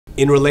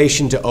In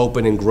relation to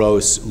open and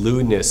gross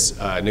lewdness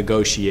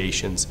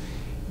negotiations,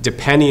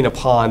 depending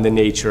upon the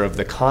nature of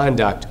the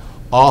conduct,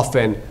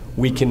 often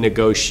we can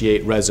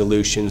negotiate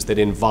resolutions that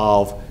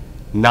involve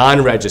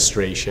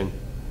non-registration,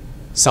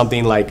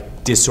 something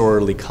like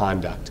disorderly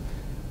conduct,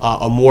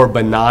 a more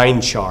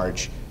benign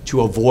charge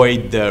to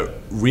avoid the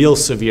real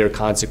severe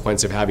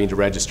consequence of having to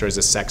register as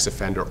a sex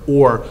offender,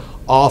 or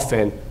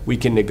often we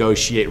can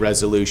negotiate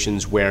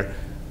resolutions where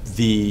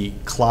the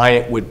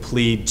client would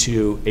plead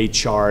to a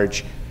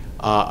charge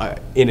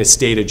in a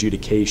state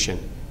adjudication,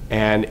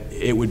 and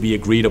it would be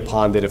agreed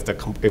upon that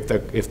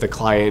if the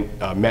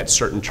client met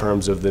certain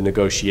terms of the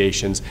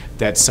negotiations,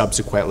 that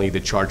subsequently the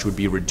charge would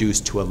be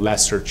reduced to a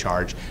lesser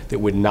charge that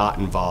would not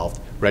involve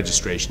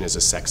registration as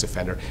a sex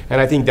offender. And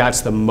I think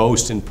that's the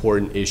most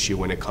important issue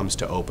when it comes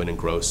to open and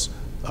gross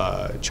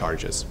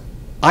charges.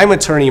 I'm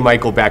attorney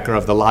Michael Becker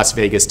of the Las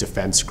Vegas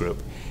Defense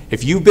Group.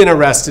 If you've been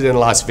arrested in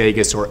Las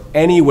Vegas or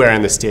anywhere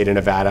in the state of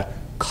Nevada,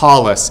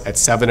 call us at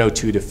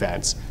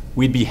 702-DEFENSE.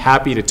 We'd be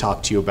happy to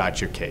talk to you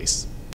about your case.